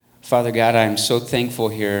Father God, I'm so thankful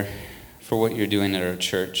here for what you're doing at our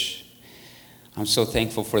church. I'm so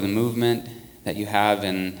thankful for the movement that you have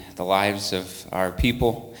in the lives of our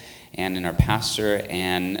people and in our pastor,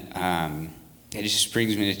 and it just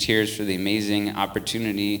brings me to tears for the amazing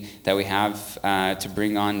opportunity that we have to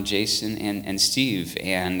bring on Jason and Steve.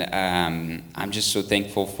 And I'm just so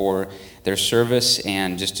thankful for their service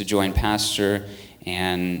and just to join Pastor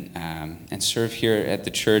and serve here at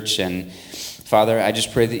the church. And Father, I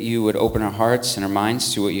just pray that you would open our hearts and our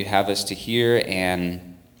minds to what you have us to hear.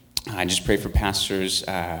 And I just pray for Pastor's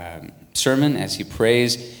sermon as he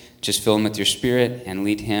prays. Just fill him with your spirit and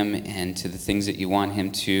lead him into the things that you want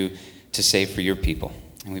him to say for your people.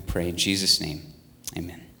 And we pray in Jesus' name.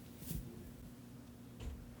 Amen.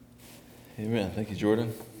 Amen. Thank you,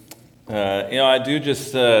 Jordan. I do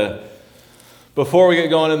just, before we get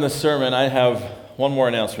going in this sermon, I have one more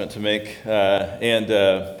announcement to make.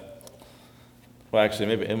 Well, actually,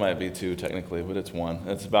 maybe it might be two technically, but it's one.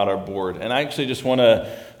 It's about our board. And I actually just want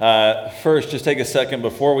to first just take a second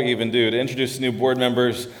before we even do to introduce new board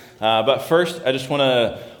members. But first, I just want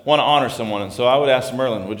to honor someone. And so I would ask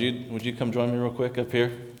Merlin, would you come join me real quick up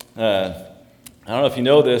here? I don't know if you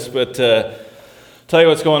know this, but tell you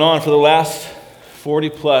what's going on. For the last 40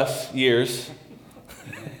 plus years,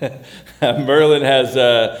 Merlin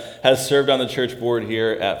has served on the church board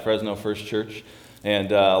here at Fresno First Church.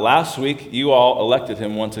 And last week, you all elected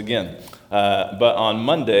him once again. But on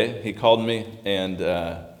Monday, he called me and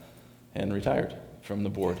retired from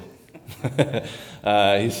the board.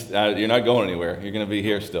 You're not going anywhere. You're going to be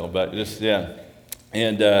here still. But yeah.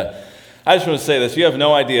 And I just want to say this. You have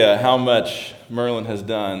no idea how much Merlin has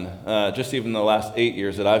done, just even the last 8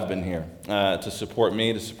 years that I've been here, to support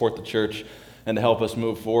me, to support the church, and to help us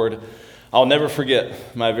move forward. I'll never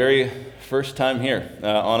forget my very first time here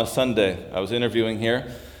on a Sunday. I was interviewing here,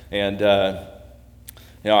 and I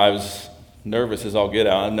was nervous as all get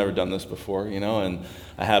out. I've never done this before, and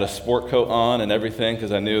I had a sport coat on and everything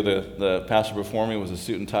because I knew the pastor before me was a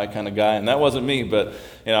suit and tie kind of guy, and that wasn't me, but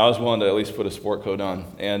I was willing to at least put a sport coat on.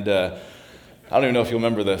 And I don't even know if you'll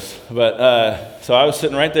remember this, but so I was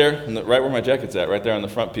sitting right there, right where my jacket's at, right there on the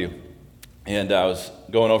front pew, and I was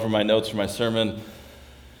going over my notes for my sermon.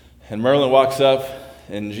 And Merlin walks up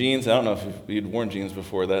in jeans. I don't know if you'd worn jeans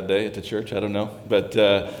before that day at the church. I don't know. But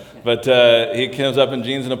he comes up in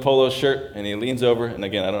jeans and a polo shirt, and he leans over. And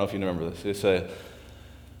again, I don't know if you remember this. He said,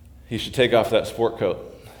 "You should take off that sport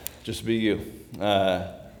coat. Just be you."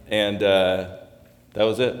 And that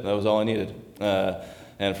was it. That was all I needed.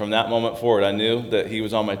 And from that moment forward, I knew that he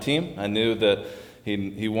was on my team. I knew that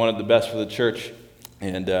he wanted the best for the church.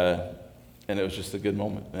 And it was just a good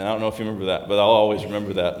moment. And I don't know if you remember that, but I'll always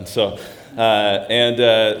remember that. And so,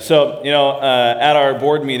 at our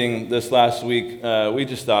board meeting this last week, we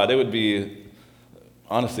just thought it would be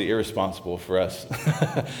honestly irresponsible for us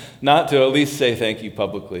not to at least say thank you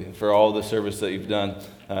publicly for all the service that you've done.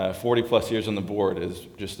 40 plus years on the board is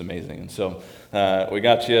just amazing. And so we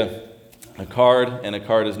got you a card, and a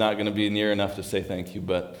card is not going to be near enough to say thank you,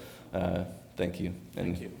 but thank you.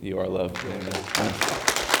 And thank you. You are loved.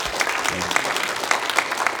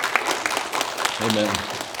 Amen.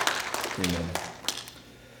 Amen.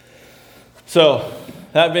 So,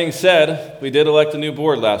 that being said, we did elect a new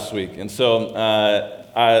board last week. And so,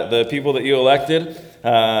 the people that you elected,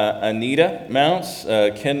 Anita Mounts,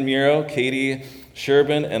 Ken Muro, Katie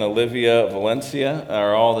Sherbin, and Olivia Valencia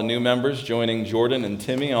are all the new members joining Jordan and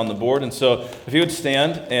Timmy on the board. And so, if you would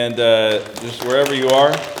stand and just wherever you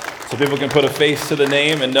are, so people can put a face to the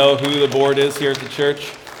name and know who the board is here at the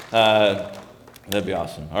church, that'd be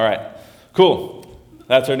awesome. All right. Cool.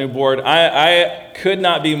 That's our new board. I could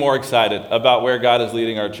not be more excited about where God is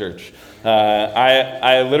leading our church.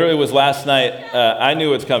 I literally was last night. I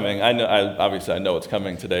knew it's coming. I know it's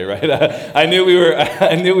coming today, right? I knew we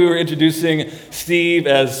were introducing Steve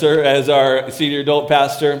as our senior adult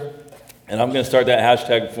pastor, and I'm going to start that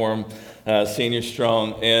hashtag for him, Senior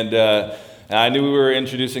Strong. And I knew we were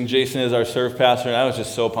introducing Jason as our serve pastor, and I was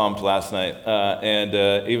just so pumped last night.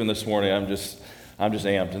 And even this morning, I'm just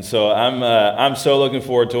amped. And so I'm so looking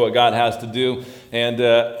forward to what God has to do. And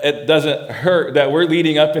it doesn't hurt that we're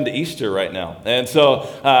leading up into Easter right now. And so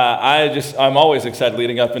I'm always excited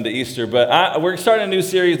leading up into Easter. But we're starting a new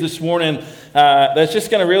series this morning that's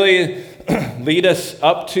just going to really lead us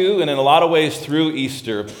up to and in a lot of ways through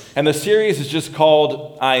Easter. And the series is just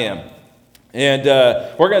called I Am. And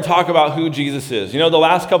we're going to talk about who Jesus is. You know, the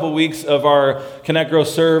last couple of weeks of our Connect, Grow,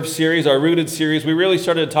 Serve series, our Rooted series, we really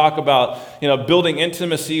started to talk about, building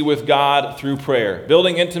intimacy with God through prayer.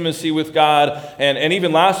 Building intimacy with God, and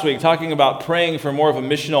even last week, talking about praying for more of a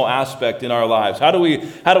missional aspect in our lives. How do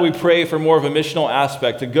we pray for more of a missional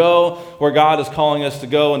aspect? To go where God is calling us to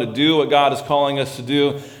go and to do what God is calling us to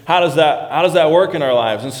do. How does that work in our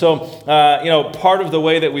lives? And so, part of the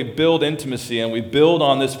way that we build intimacy and we build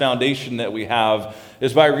on this foundation that we have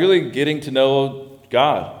is by really getting to know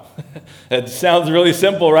God. It sounds really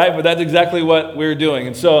simple, right? But that's exactly what we're doing.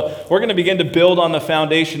 And so we're going to begin to build on the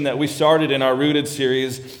foundation that we started in our Rooted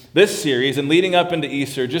series, this series, and leading up into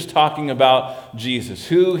Easter, just talking about Jesus,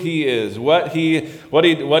 who he is, what he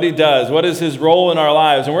does, what is his role in our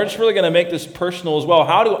lives. And we're just really going to make this personal as well.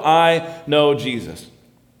 How do I know Jesus?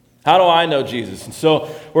 How do I know Jesus? And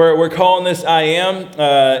so we're calling this I Am,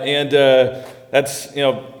 and that's,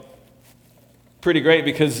 pretty great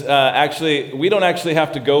because actually we don't actually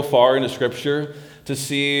have to go far into Scripture to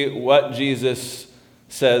see what Jesus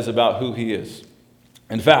says about who he is.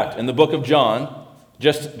 In fact, in the book of John,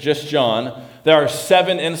 just John, there are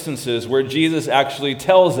 7 instances where Jesus actually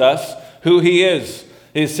tells us who he is.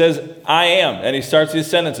 He says, I am, and he starts these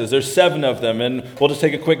sentences. There's 7 of them, and we'll just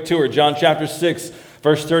take a quick tour. John chapter 6,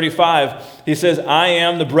 verse 35, he says, I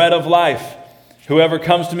am the bread of life. Whoever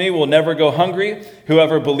comes to me will never go hungry.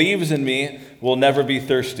 Whoever believes in me will never be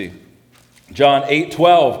thirsty. John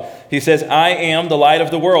 8:12, he says, I am the light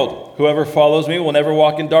of the world. Whoever follows me will never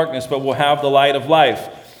walk in darkness, but will have the light of life.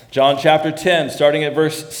 John chapter 10, starting at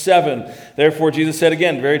verse 7, therefore Jesus said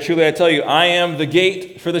again, very truly I tell you, I am the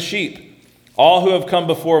gate for the sheep. All who have come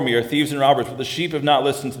before me are thieves and robbers, but the sheep have not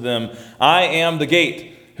listened to them. I am the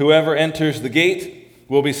gate. Whoever enters the gate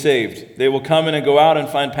will be saved. They will come in and go out and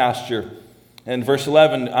find pasture. And verse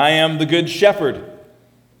 11, I am the good shepherd.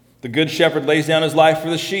 The good shepherd lays down his life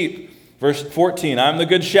for the sheep. Verse 14, I'm the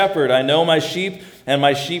good shepherd. I know my sheep, and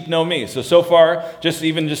my sheep know me. So far,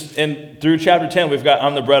 through chapter 10, we've got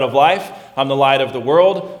I'm the bread of life. I'm the light of the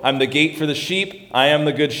world. I'm the gate for the sheep. I am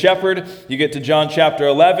the good shepherd. You get to John chapter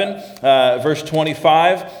 11, verse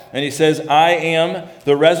 25, and he says, I am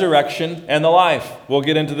the resurrection and the life. We'll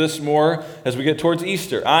get into this more as we get towards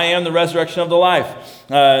Easter. I am the resurrection of the life.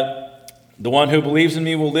 The one who believes in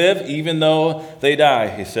me will live even though they die,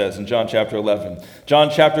 he says in John chapter 11. John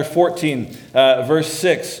chapter 14, verse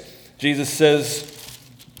 6, Jesus says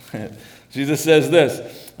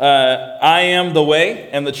this, I am the way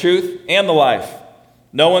and the truth and the life.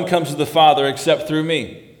 No one comes to the Father except through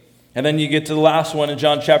me. And then you get to the last one in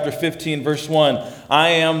John chapter 15, verse 1, I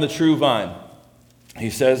am the true vine. He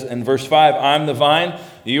says in verse 5, I'm the vine,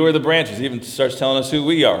 you are the branches. He even starts telling us who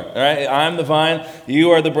we are. All right? I'm the vine, you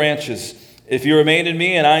are the branches. If you remain in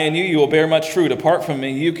me and I in you, you will bear much fruit. Apart from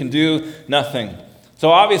me, you can do nothing. So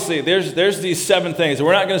obviously, there's these 7 things.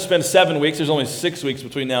 We're not going to spend 7 weeks. There's only 6 weeks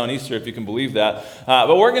between now and Easter, if you can believe that.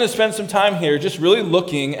 But we're going to spend some time here just really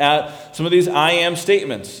looking at some of these I am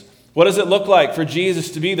statements. What does it look like for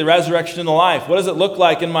Jesus to be the resurrection and the life? What does it look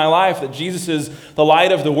like in my life that Jesus is the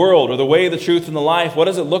light of the world or the way, the truth, and the life? What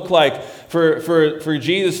does it look like for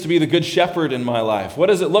Jesus to be the good shepherd in my life? What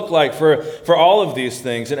does it look like for all of these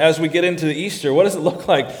things? And as we get into the Easter, what does it look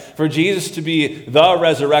like for Jesus to be the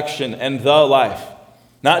resurrection and the life?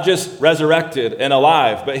 Not just resurrected and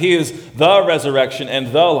alive, but he is the resurrection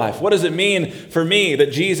and the life. What does it mean for me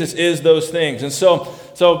that Jesus is those things? And so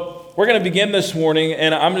we're going to begin this morning,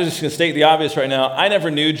 and I'm just going to state the obvious right now. I never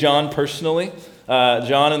knew John personally.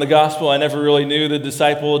 John in the gospel, I never really knew the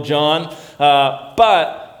disciple John,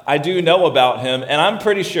 but I do know about him, and I'm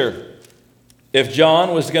pretty sure if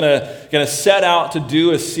John was going to set out to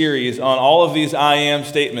do a series on all of these I am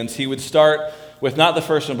statements, he would start with not the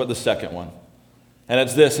first one, but the second one. And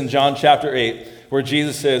it's this in John chapter 8, where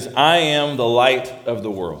Jesus says, I am the light of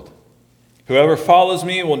the world. Whoever follows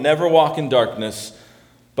me will never walk in darkness,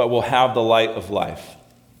 but will have the light of life.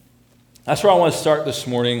 That's where I want to start this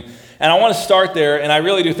morning. And I want to start there, and I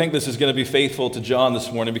really do think this is going to be faithful to John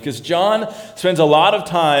this morning, because John spends a lot of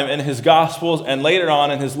time in his Gospels and later on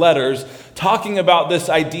in his letters talking about this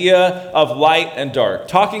idea of light and dark,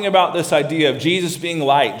 talking about this idea of Jesus being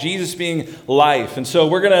light, Jesus being life. And so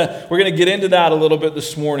we're gonna get into that a little bit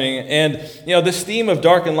this morning. And this theme of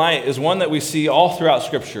dark and light is one that we see all throughout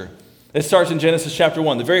Scripture. It starts in Genesis chapter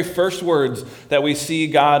 1. The very first words that we see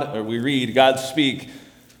we read God speak,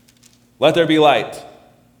 let there be light.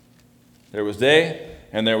 There was day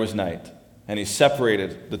and there was night. And he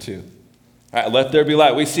separated the two. All right, let there be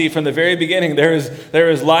light. We see from the very beginning there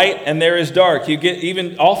is light and there is dark. You get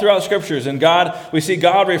even all throughout scriptures, and we see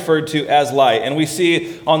God referred to as light. And we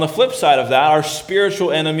see on the flip side of that, our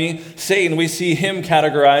spiritual enemy, Satan, we see him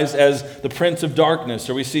categorized as the prince of darkness,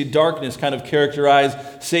 or we see darkness kind of characterize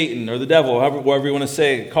Satan or the devil, whatever you want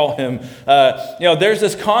to call him. There's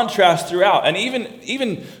this contrast throughout. And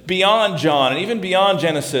even beyond John and even beyond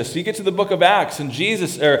Genesis, you get to the book of Acts, and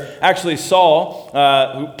Saul,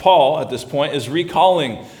 Paul at this point, is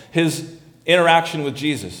recalling his interaction with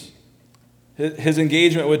Jesus, his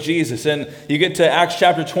engagement with Jesus. And you get to Acts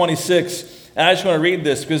chapter 26, and I just want to read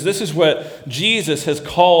this because this is what Jesus has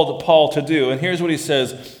called Paul to do. And here's what he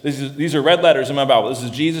says. These are red letters in my Bible. This is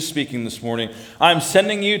Jesus speaking this morning. I'm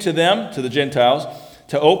sending you to them, to the Gentiles,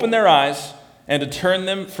 to open their eyes and to turn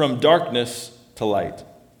them from darkness to light,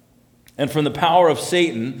 and from the power of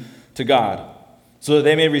Satan to God, so that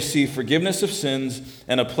they may receive forgiveness of sins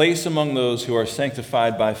and a place among those who are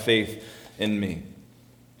sanctified by faith in me.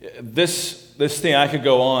 This thing, I could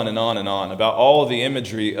go on and on and on about all of the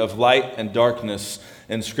imagery of light and darkness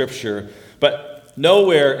in Scripture, but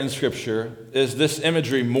nowhere in Scripture is this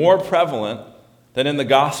imagery more prevalent than in the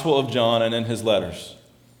Gospel of John and in his letters.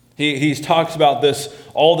 He talks about this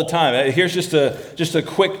all the time. Here's just a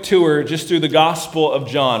quick tour just through the Gospel of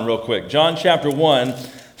John real quick. John chapter 1,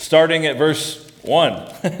 starting at verse 1.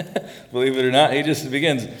 Believe it or not, he just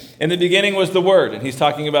begins. In the beginning was the Word, and he's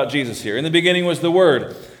talking about Jesus here. In the beginning was the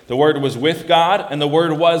Word. The Word was with God, and the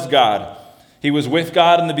Word was God. He was with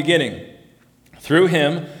God in the beginning. Through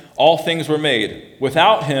him, all things were made.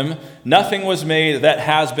 Without him, nothing was made that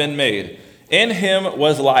has been made. In him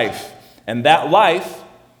was life, and that life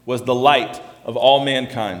was the light of all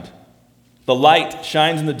mankind. The light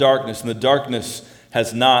shines in the darkness, and the darkness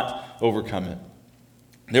has not overcome it.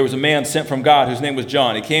 There was a man sent from God whose name was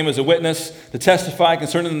John. He came as a witness to testify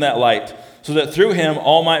concerning that light, so that through him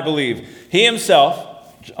all might believe. He himself,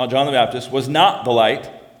 John the Baptist, was not the light.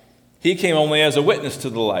 He came only as a witness to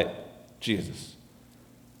the light, Jesus.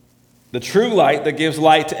 The true light that gives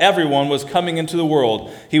light to everyone was coming into the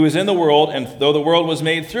world. He was in the world, and though the world was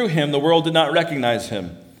made through him, the world did not recognize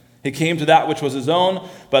him. He came to that which was his own,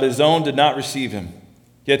 but his own did not receive him.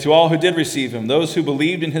 Yet to all who did receive him, those who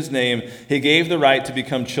believed in his name, he gave the right to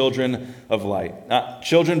become children of light.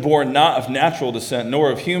 Children born not of natural descent,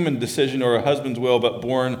 nor of human decision or a husband's will, but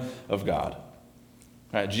born of God.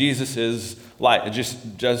 All right, Jesus is light.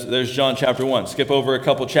 There's John chapter 1. Skip over a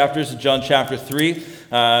couple chapters to John chapter 3.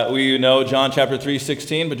 We know John chapter 3,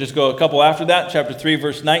 16, but just go a couple after that. Chapter 3,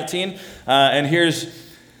 verse 19. And here's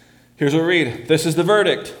what we read. This is the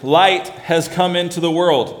verdict. Light has come into the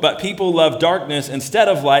world, but people love darkness instead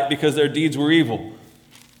of light because their deeds were evil.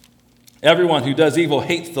 Everyone who does evil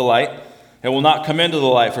hates the light and will not come into the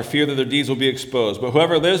light for fear that their deeds will be exposed. But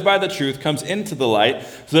whoever lives by the truth comes into the light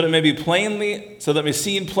so that it may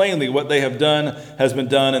see plainly what they have done has been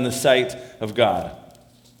done in the sight of God.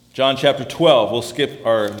 John chapter 12, we'll skip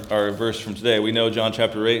our verse from today. We know John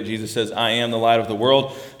chapter 8, Jesus says, I am the light of the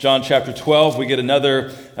world. John chapter 12, we get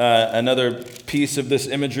another piece of this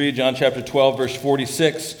imagery. John chapter 12, verse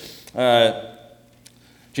 46.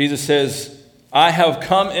 Jesus says, I have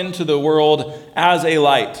come into the world as a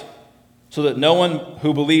light, so that no one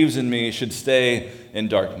who believes in me should stay in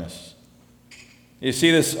darkness. You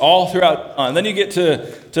see this all throughout. And then you get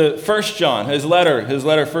to 1 John, his letter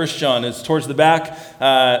 1 John. It's towards the back,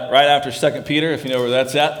 right after 2 Peter, if you know where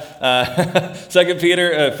that's at. 2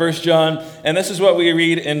 Peter, 1 John. And this is what we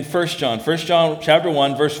read in 1 John. 1 John chapter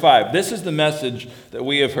 1, verse 5. This is the message that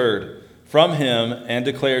we have heard from him and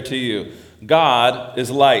declare to you. God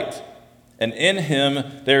is light, and in him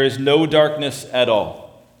there is no darkness at all.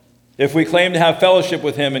 If we claim to have fellowship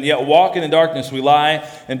with him and yet walk in the darkness, we lie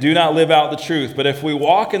and do not live out the truth. But if we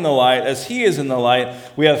walk in the light as he is in the light,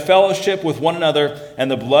 we have fellowship with one another, and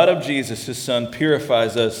the blood of Jesus, his son,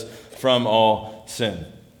 purifies us from all sin.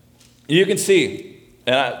 You can see,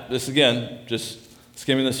 and this again, just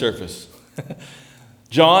skimming the surface.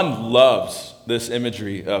 John loves this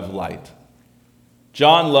imagery of light.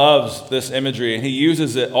 John loves this imagery, and he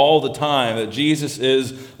uses it all the time, that Jesus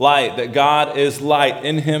is light, that God is light.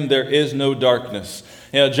 In him there is no darkness.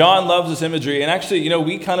 John loves this imagery, and actually,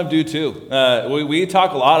 we kind of do too. We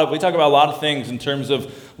talk about a lot of things in terms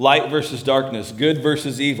of light versus darkness, good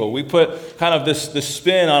versus evil. We put kind of this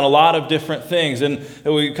spin on a lot of different things, and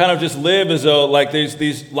we kind of just live as though like there's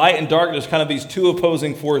these light and darkness, kind of these two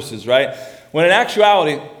opposing forces, right? When in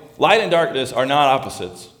actuality, light and darkness are not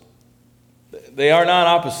opposites. They are not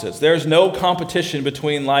opposites. There's no competition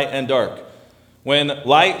between light and dark. When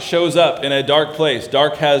light shows up in a dark place,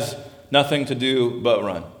 dark has nothing to do but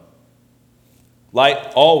run. Light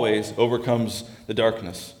always overcomes the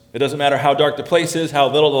darkness. It doesn't matter how dark the place is, how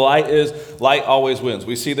little the light is, light always wins.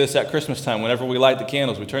 We see this at Christmas time. Whenever we light the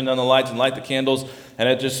candles, we turn down the lights and light the candles, and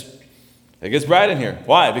it gets bright in here.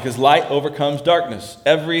 Why? Because light overcomes darkness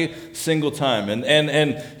every single time.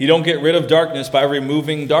 And you don't get rid of darkness by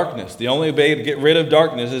removing darkness. The only way to get rid of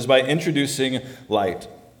darkness is by introducing light.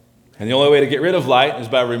 And the only way to get rid of light is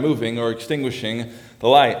by removing or extinguishing the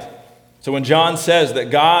light. So when John says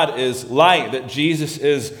that God is light, that Jesus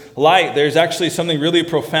is light, there's actually something really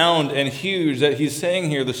profound and huge that he's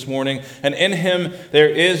saying here this morning. And in him there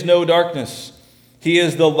is no darkness. He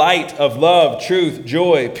is the light of love, truth,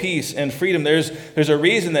 joy, peace, and freedom. There's a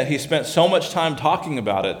reason that he spent so much time talking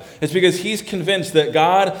about it. It's because he's convinced that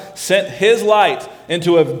God sent his light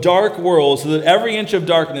into a dark world so that every inch of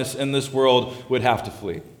darkness in this world would have to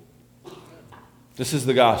flee. This is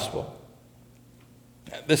the gospel.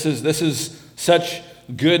 This is such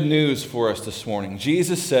good news for us this morning.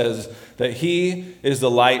 Jesus says that he is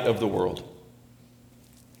the light of the world.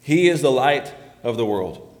 He is the light of the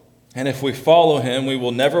world. And if we follow him, we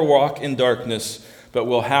will never walk in darkness, but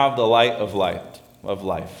we'll have the light of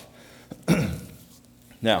life.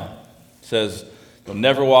 Now, it says you'll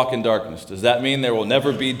never walk in darkness. Does that mean there will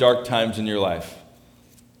never be dark times in your life?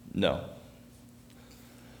 No.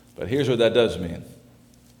 But here's what that does mean.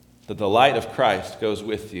 That the light of Christ goes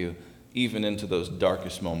with you even into those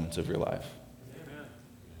darkest moments of your life. Amen.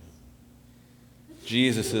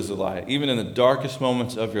 Jesus is the light. Even in the darkest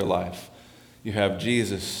moments of your life, you have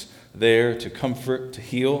Jesus there to comfort, to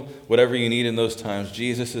heal, whatever you need in those times.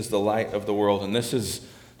 Jesus is the light of the world, and this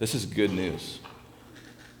is good news.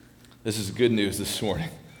 This is good news this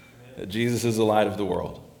morning, that Jesus is the light of the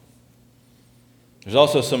world. There's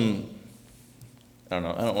also some, I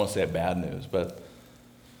don't want to say bad news, but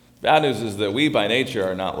bad news is that we by nature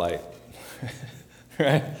are not light,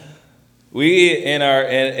 right? We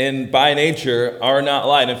by nature are not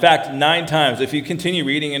light. In fact, 9 times, if you continue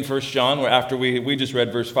reading in 1 John, where after we just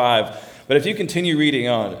read verse 5, but if you continue reading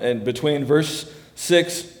on, and between verse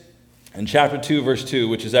 6 and chapter 2, verse 2,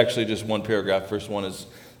 which is actually just one paragraph, verse 1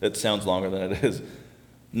 it sounds longer than it is,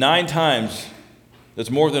 9 times, that's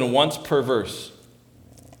more than once per verse,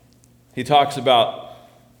 he talks about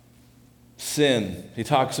sin. He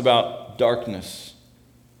talks about darkness.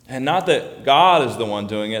 And not that God is the one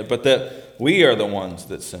doing it, but that we are the ones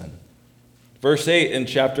that sin. Verse 8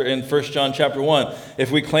 in 1 John chapter 1,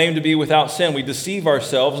 if we claim to be without sin, we deceive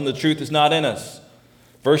ourselves and the truth is not in us.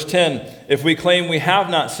 Verse 10, if we claim we have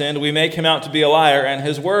not sinned, we make him out to be a liar and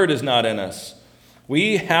his word is not in us.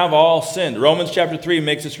 We have all sinned. Romans chapter 3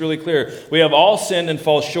 makes this really clear. We have all sinned and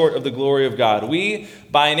fall short of the glory of God. We,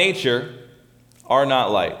 by nature, are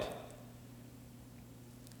not light.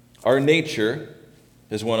 Our nature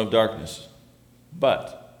is one of darkness,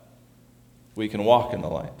 but we can walk in the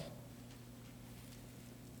light.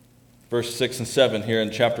 Verse 6 and 7 here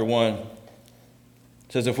in chapter 1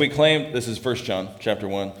 says, if we claim, this is 1 John chapter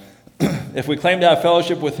 1, if we claim to have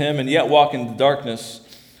fellowship with him and yet walk in darkness,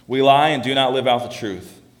 we lie and do not live out the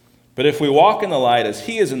truth. But if we walk in the light as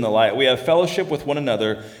he is in the light, we have fellowship with one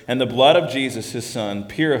another, and the blood of Jesus, his son,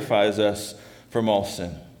 purifies us from all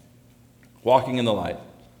sin. Walking in the light.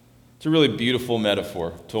 It's a really beautiful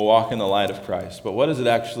metaphor to walk in the light of Christ. But what does it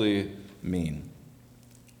actually mean?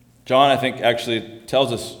 John, I think, actually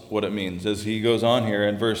tells us what it means as he goes on here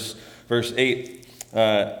in verse 8.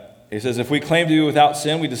 He says, if we claim to be without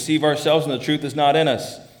sin, we deceive ourselves and the truth is not in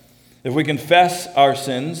us. If we confess our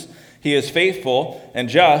sins, he is faithful and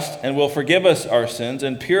just and will forgive us our sins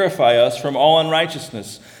and purify us from all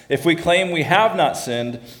unrighteousness. If we claim we have not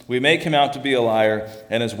sinned, we make him out to be a liar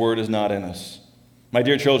and his word is not in us. My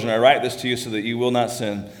dear children, I write this to you so that you will not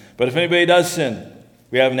sin. But if anybody does sin,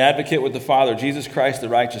 we have an advocate with the Father, Jesus Christ, the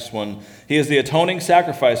righteous one. He is the atoning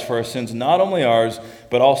sacrifice for our sins, not only ours,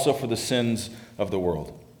 but also for the sins of the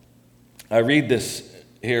world. I read this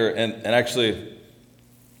here, and actually,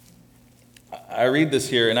 I read this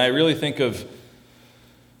here, and I really think of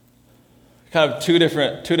kind of two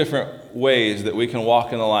different ways that we can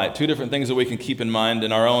walk in the light, 2 different things that we can keep in mind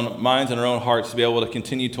in our own minds and our own hearts to be able to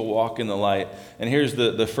continue to walk in the light. And here's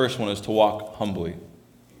the first one is to walk humbly.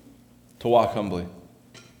 To walk humbly.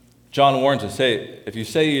 John warns us, hey, if you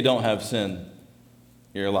say you don't have sin,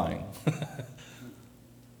 you're lying.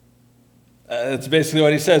 That's basically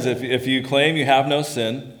what he says. If you claim you have no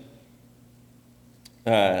sin,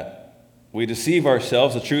 we deceive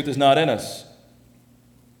ourselves, the truth is not in us.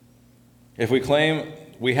 If we claim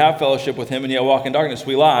we have fellowship with him and yet walk in darkness,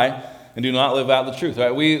 we lie and do not live out the truth.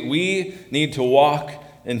 Right? We need to walk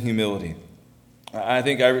in humility. I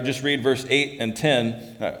think I just read verse 8 and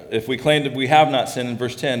 10. If we claim that we have not sinned in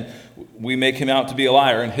verse 10, we make him out to be a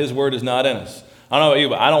liar, and his word is not in us. I don't know about you,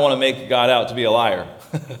 but I don't want to make God out to be a liar.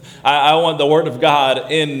 I want the word of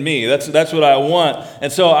God in me. That's what I want.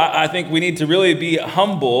 And so I think we need to really be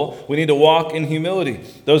humble. We need to walk in humility.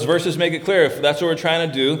 Those verses make it clear. If that's what we're trying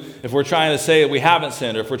to do, if we're trying to say we haven't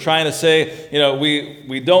sinned, or if we're trying to say,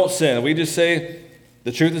 we don't sin, we just say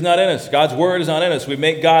the truth is not in us. God's word is not in us. We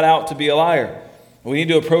make God out to be a liar. We need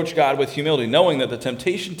to approach God with humility, knowing that the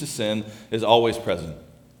temptation to sin is always present.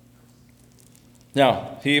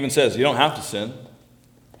 Now, he even says you don't have to sin,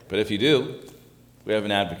 but if you do, we have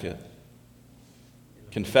an advocate.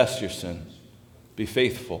 Confess your sin. Be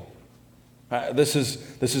faithful. This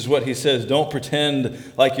is what he says. Don't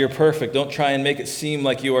pretend like you're perfect. Don't try and make it seem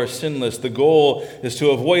like you are sinless. The goal is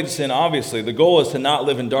to avoid sin, obviously. The goal is to not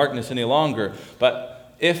live in darkness any longer.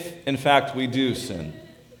 But if, in fact, we do sin,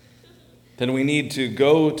 then we need to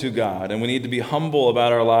go to God, and we need to be humble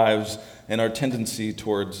about our lives and our tendency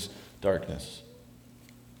towards darkness.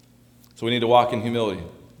 So we need to walk in humility.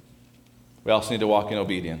 We also need to walk in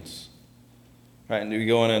obedience. Right, and we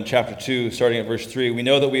go in chapter 2, starting at verse 3. We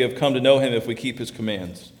know that we have come to know him if we keep his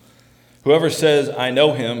commands. Whoever says, I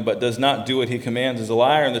know him, but does not do what he commands is a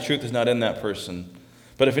liar, and the truth is not in that person.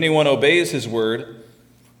 But if anyone obeys his word,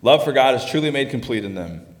 love for God is truly made complete in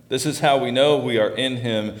them. This is how we know we are in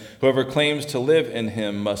him. Whoever claims to live in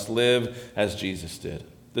him must live as Jesus did.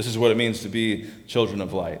 This is what it means to be children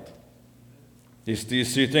of light.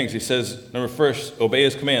 These three things. He says, number first, obey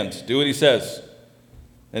his commands. Do what he says.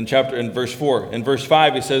 In verse 4. In verse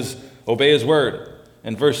 5, he says, obey his word.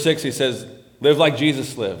 In verse 6, he says, live like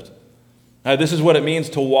Jesus lived. Now, this is what it means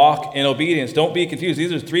to walk in obedience. Don't be confused.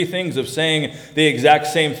 These are three things of saying the exact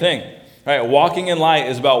same thing. Right? Walking in light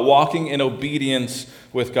is about walking in obedience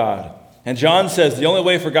with God. And John says the only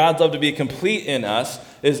way for God's love to be complete in us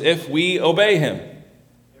is if we obey him.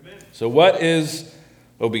 Amen. So what is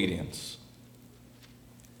obedience?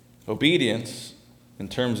 Obedience, in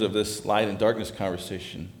terms of this light and darkness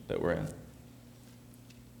conversation that we're in,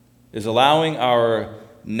 is allowing our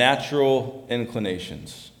natural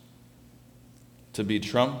inclinations to be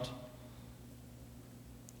trumped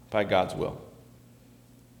by God's will,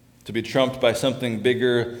 to be trumped by something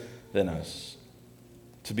bigger than us,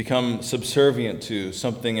 to become subservient to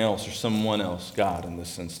something else or someone else, God in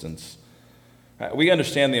this instance. We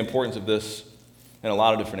understand the importance of this in a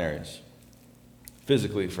lot of different areas.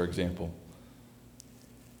 Physically, for example.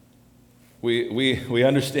 We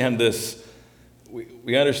understand this.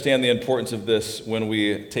 We understand the importance of this when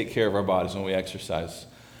we take care of our bodies, when we exercise.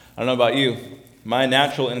 I don't know about you. My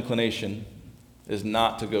natural inclination is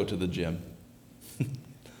not to go to the gym.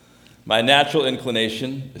 My natural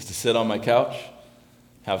inclination is to sit on my couch,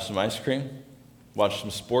 have some ice cream, watch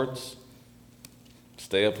some sports,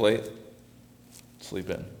 stay up late, sleep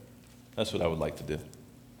in. That's what I would like to do.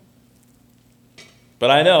 But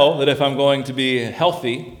I know that if I'm going to be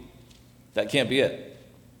healthy, that can't be it.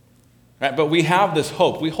 Right? But we have this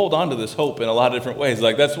hope. We hold on to this hope in a lot of different ways.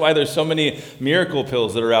 Like, that's why there's so many miracle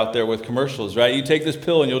pills that are out there with commercials, right? You take this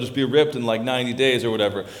pill and you'll just be ripped in like 90 days or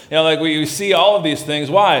whatever. We see all of these things.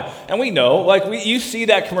 Why? And we know, you see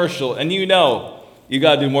that commercial and you know you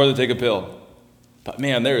got to do more than take a pill. But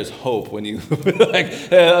man, there is hope when you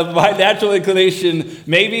my natural inclination.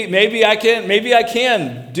 Maybe I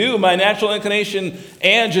can do my natural inclination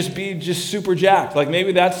and just be super jacked.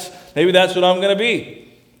 Maybe that's what I'm going to be.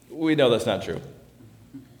 We know that's not true.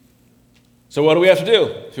 So what do we have to do?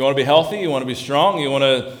 If you want to be healthy, you want to be strong, you want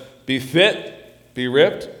to be fit, be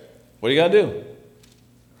ripped, what do you got to do?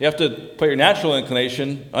 You have to put your natural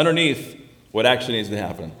inclination underneath what actually needs to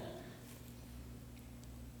happen.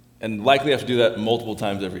 And likely have to do that multiple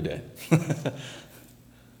times every day.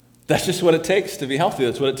 That's just what it takes to be healthy.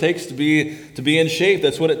 That's what it takes to be in shape.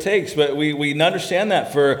 That's what it takes. But we understand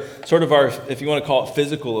that for sort of our, if you want to call it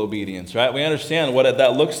physical obedience, right? We understand what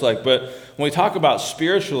that looks like. But when we talk about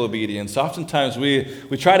spiritual obedience, oftentimes we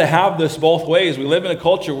try to have this both ways. We live in a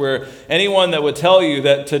culture where anyone that would tell you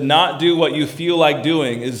that to not do what you feel like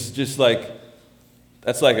doing is just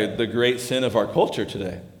that's the great sin of our culture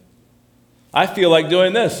today. I feel like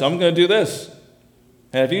doing this. I'm going to do this.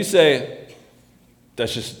 And if you say,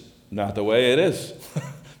 that's just not the way it is.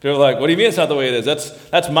 They're like, what do you mean it's not the way it is?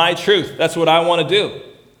 That's my truth. That's what I want to do.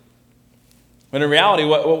 When in reality,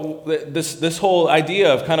 this whole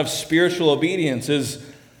idea of kind of spiritual obedience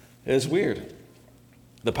is weird.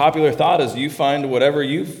 The popular thought is you find whatever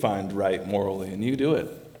you find right morally and you do it.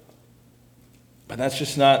 But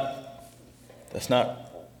that's not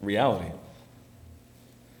reality.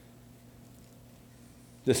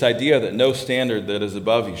 This idea that no standard that is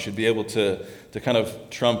above you should be able to kind of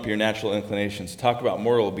trump your natural inclinations. To talk about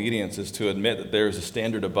moral obedience is to admit that there is a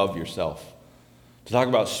standard above yourself. To talk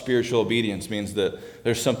about spiritual obedience means that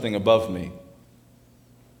there's something above me.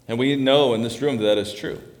 And we know in this room that is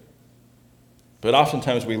true. But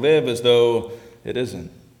oftentimes we live as though it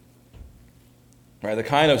isn't. Right? The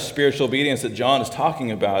kind of spiritual obedience that John is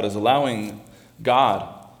talking about is allowing God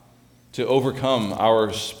to overcome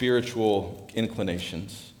our spiritual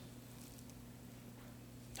inclinations.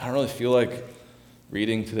 I don't really feel like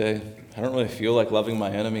reading today. I don't really feel like loving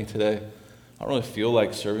my enemy today. I don't really feel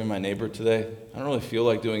like serving my neighbor today. I don't really feel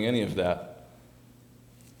like doing any of that.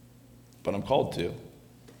 But I'm called to.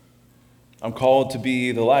 I'm called to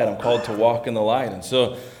be the light. I'm called to walk in the light. And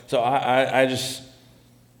so I just,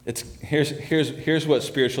 here's what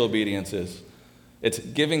spiritual obedience is. It's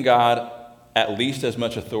giving God at least as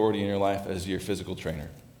much authority in your life as your physical trainer.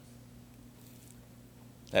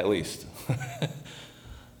 At least.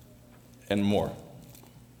 And more.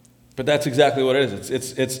 But that's exactly what it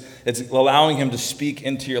is. It's allowing him to speak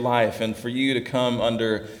into your life and for you to come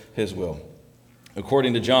under his will.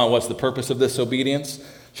 According to John, what's the purpose of this obedience?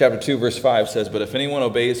 Chapter 2, verse 5 says, "But if anyone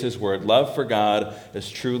obeys his word, love for God is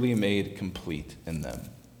truly made complete in them."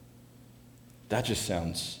 That just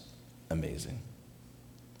sounds amazing.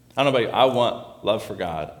 I don't know about you, I want love for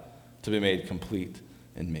God to be made complete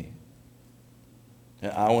in me.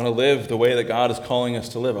 I want to live the way that God is calling us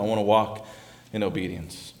to live. I want to walk in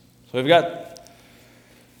obedience. So we've got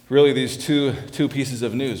really these two pieces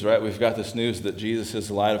of news, right? We've got this news that Jesus is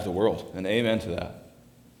the light of the world, and amen to that.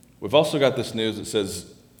 We've also got this news that says,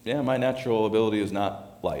 yeah, my natural ability is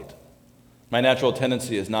not light. My natural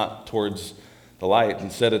tendency is not towards the light.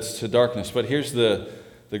 Instead, it's to darkness. But here's the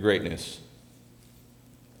great news.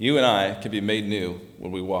 You and I can be made new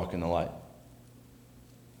when we walk in the light.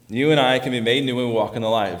 You and I can be made new when we walk in the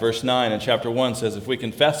light. Verse 9 in chapter 1 says, "If we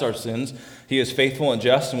confess our sins, he is faithful and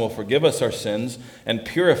just and will forgive us our sins and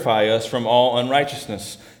purify us from all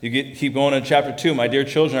unrighteousness." Keep going in chapter 2. "My dear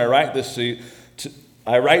children, I write this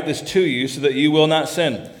to you so that you will not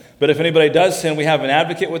sin. But if anybody does sin, we have an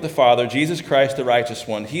advocate with the Father, Jesus Christ, the righteous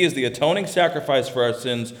one. He is the atoning sacrifice for our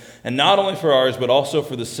sins, and not only for ours, but also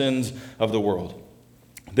for the sins of the world."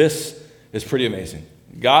 This is pretty amazing.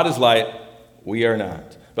 God is light, we are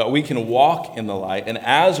not. But we can walk in the light, and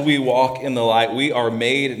as we walk in the light, we are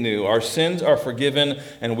made new. Our sins are forgiven,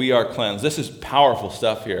 and we are cleansed. This is powerful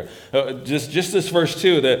stuff here. Just this verse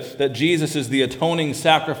 2, that Jesus is the atoning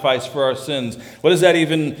sacrifice for our sins. What does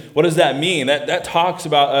that mean? That talks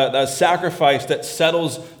about a sacrifice that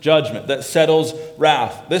settles judgment, that settles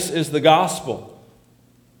wrath. This is the gospel.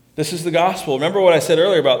 This is the gospel. Remember what I said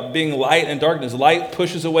earlier about being light and darkness. Light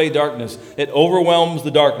pushes away darkness. It overwhelms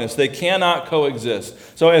the darkness. They cannot coexist.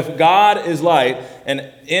 So if God is light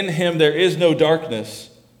and in him there is no darkness,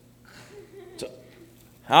 so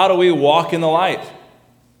how do we walk in the light?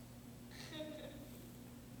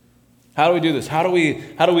 How do we do this? How do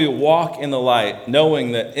we walk in the light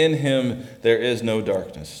knowing that in him there is no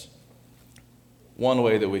darkness? One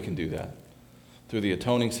way that we can do that, through the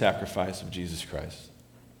atoning sacrifice of Jesus Christ.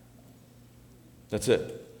 That's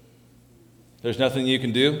it. There's nothing you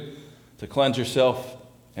can do to cleanse yourself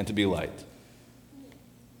and to be light.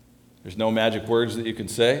 There's no magic words that you can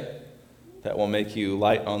say that will make you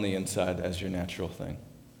light on the inside as your natural thing.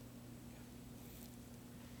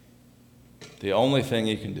 The only thing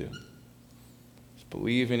you can do is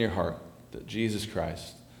believe in your heart that Jesus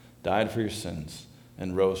Christ died for your sins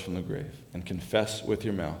and rose from the grave, and confess with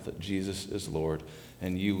your mouth that Jesus is Lord,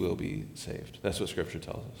 and you will be saved. That's what Scripture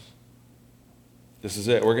tells us. This is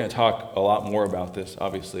it. We're going to talk a lot more about this,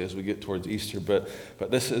 obviously, as we get towards Easter, but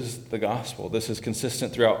this is the gospel. This is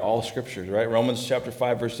consistent throughout all Scriptures, right? Romans chapter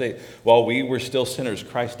 5, verse 8, "While we were still sinners,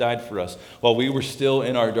 Christ died for us. While we were still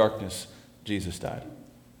in our darkness, Jesus died."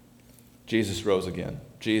 Jesus rose again.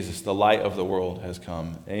 Jesus, the light of the world, has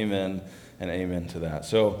come. Amen and amen to that.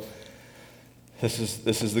 So this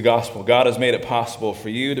is the gospel. God has made it possible for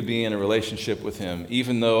you to be in a relationship with him.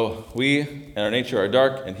 Even though we and our nature are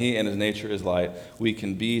dark and he and his nature is light, we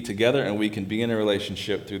can be together and we can be in a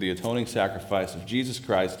relationship through the atoning sacrifice of Jesus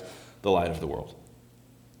Christ, the light of the world.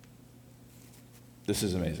 This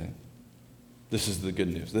is amazing. This is the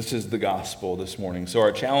good news. This is the gospel this morning. So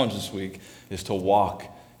our challenge this week is to walk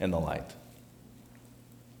in the light.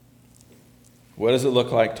 What does it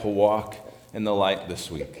look like to walk in the light this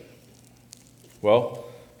week? Well,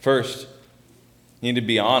 first, you need to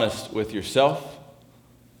be honest with yourself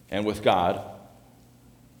and with God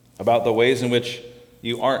about the ways in which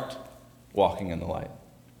you aren't walking in the light.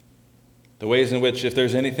 The ways in which, if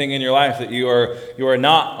there's anything in your life that you are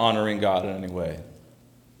not honoring God in any way,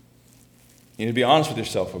 You need to be honest with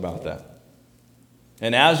yourself about that.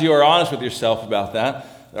 And as you are honest with yourself about that,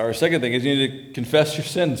 our second thing is you need to confess your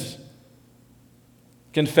sins.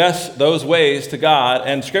 Confess those ways to God.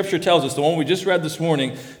 And Scripture tells us, the one we just read this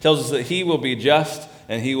morning, tells us that He will be just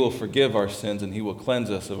and He will forgive our sins and He will cleanse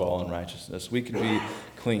us of all unrighteousness. We can be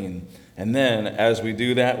clean. And then, as we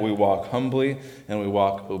do that, we walk humbly and we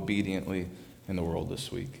walk obediently in the world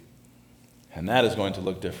this week. And that is going to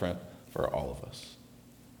look different for all of us.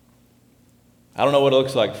 I don't know what it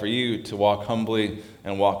looks like for you to walk humbly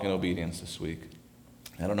and walk in obedience this week.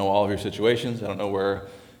 I don't know all of your situations. I don't know where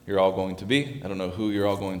you're all going to be. I don't know who you're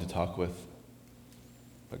all going to talk with.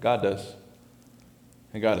 But God does.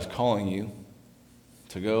 And God is calling you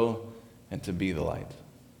to go and to be the light.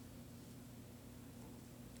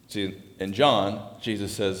 See, in John,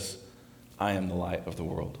 Jesus says, I am the light of the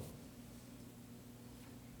world.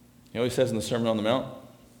 You know what He says in the Sermon on the Mount?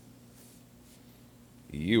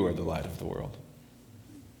 You are the light of the world.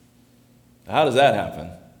 How does that happen?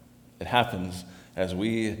 It happens as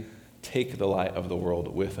we take the light of the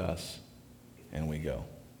world with us and we go.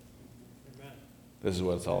 Amen. This is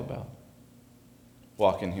what it's all about.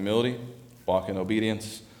 Walk in humility, walk in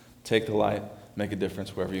obedience, take the light, make a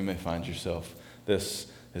difference wherever you may find yourself.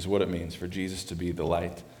 This is what it means for Jesus to be the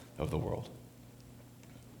light of the world.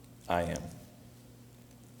 I am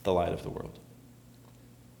the light of the world.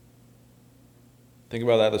 Think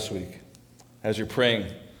about that this week. As you're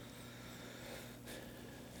praying,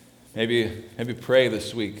 maybe pray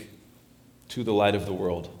this week to the light of the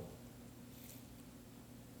world.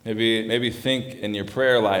 Maybe think in your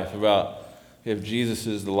prayer life about, if Jesus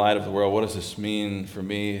is the light of the world, what does this mean for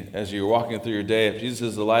me as you're walking through your day? If Jesus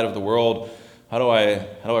is the light of the world, how do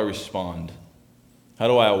I respond? How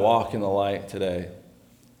do I walk in the light today?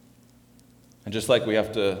 And just like we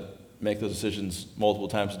have to make those decisions multiple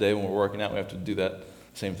times a day when we're working out, we have to do that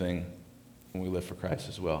same thing when we live for Christ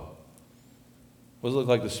as well. What does it look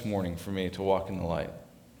like this morning for me to walk in the light?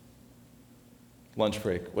 Lunch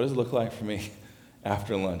break. What does it look like for me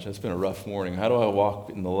after lunch? It's been a rough morning. How do I walk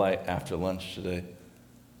in the light after lunch today?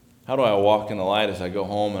 How do I walk in the light as I go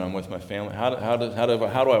home and I'm with my family? How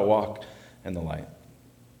do I walk in the light?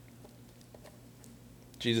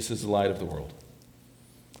 Jesus is the light of the world.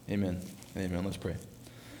 Amen. Amen. Let's pray.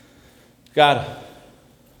 God,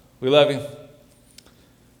 we love you.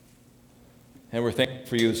 And we're thankful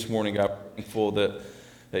for you this morning, God. We're thankful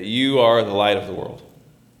that you are the light of the world.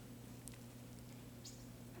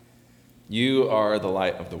 You are the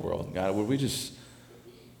light of the world. God, would we just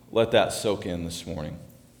let that soak in this morning?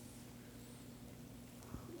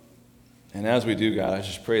 And as we do, God, I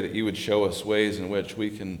just pray that you would show us ways in which we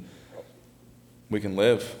can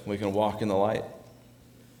live, we can walk in the light.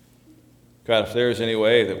 God, if there is any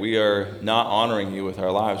way that we are not honoring you with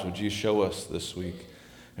our lives, would you show us this week?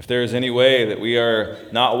 If there is any way that we are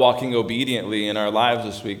not walking obediently in our lives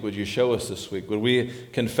this week, would you show us this week? Would we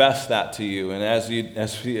confess that to you? And as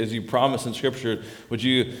you promise in Scripture, would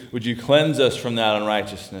you cleanse us from that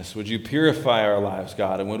unrighteousness? Would you purify our lives,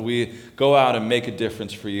 God? And would we go out and make a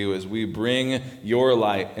difference for you as we bring your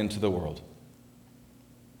light into the world?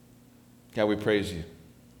 God, we praise you.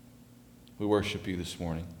 We worship you this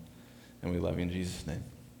morning. And we love you in Jesus' name.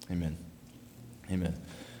 Amen. Amen.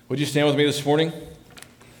 Would you stand with me this morning?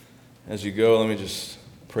 As you go, let me just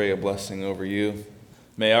pray a blessing over you.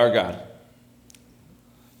 May our God,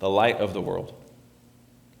 the light of the world,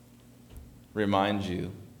 remind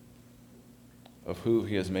you of who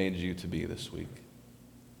he has made you to be this week.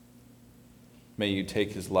 May you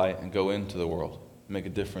take his light and go into the world, make a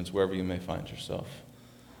difference wherever you may find yourself.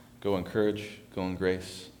 Go in courage, go in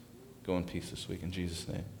grace, go in peace this week. In Jesus'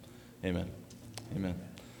 name, amen. Amen.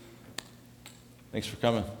 Thanks for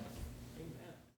coming.